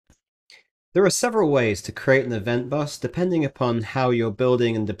There are several ways to create an event bus depending upon how you're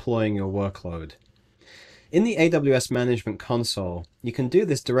building and deploying your workload. In the AWS Management Console, you can do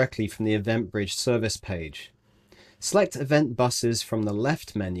this directly from the EventBridge service page. Select Event Buses from the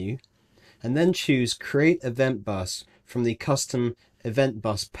left menu, and then choose Create Event Bus from the Custom Event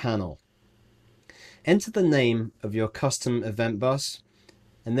Bus panel. Enter the name of your custom event bus,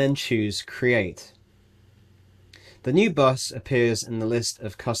 and then choose Create. The new bus appears in the list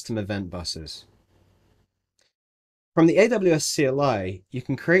of custom event buses. From the AWS CLI, you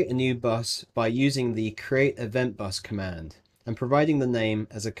can create a new bus by using the Create Event Bus command and providing the name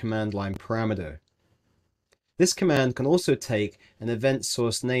as a command line parameter. This command can also take an event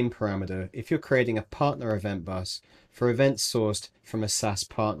source name parameter if you're creating a partner event bus for events sourced from a SaaS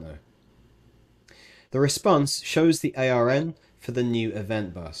partner. The response shows the ARN for the new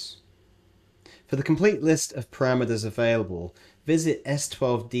event bus. For the complete list of parameters available, visit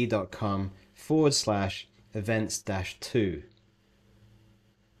s12d.com/events-2.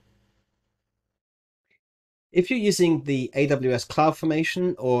 If you're using the AWS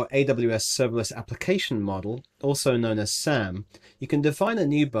CloudFormation or AWS Serverless Application Model, also known as SAM, you can define a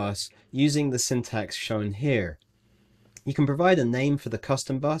new bus using the syntax shown here. You can provide a name for the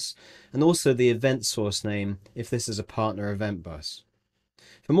custom bus and also the event source name if this is a partner event bus.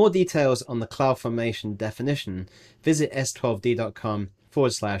 For more details on the CloudFormation definition, visit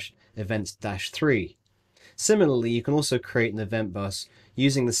s12d.com/events-3. Similarly, you can also create an event bus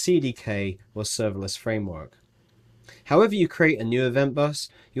using the CDK or serverless framework. However you create a new event bus,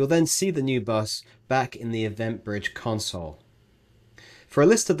 you'll then see the new bus back in the EventBridge console. For a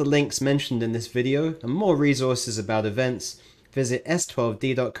list of the links mentioned in this video and more resources about events, visit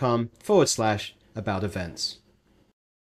s12d.com/about events.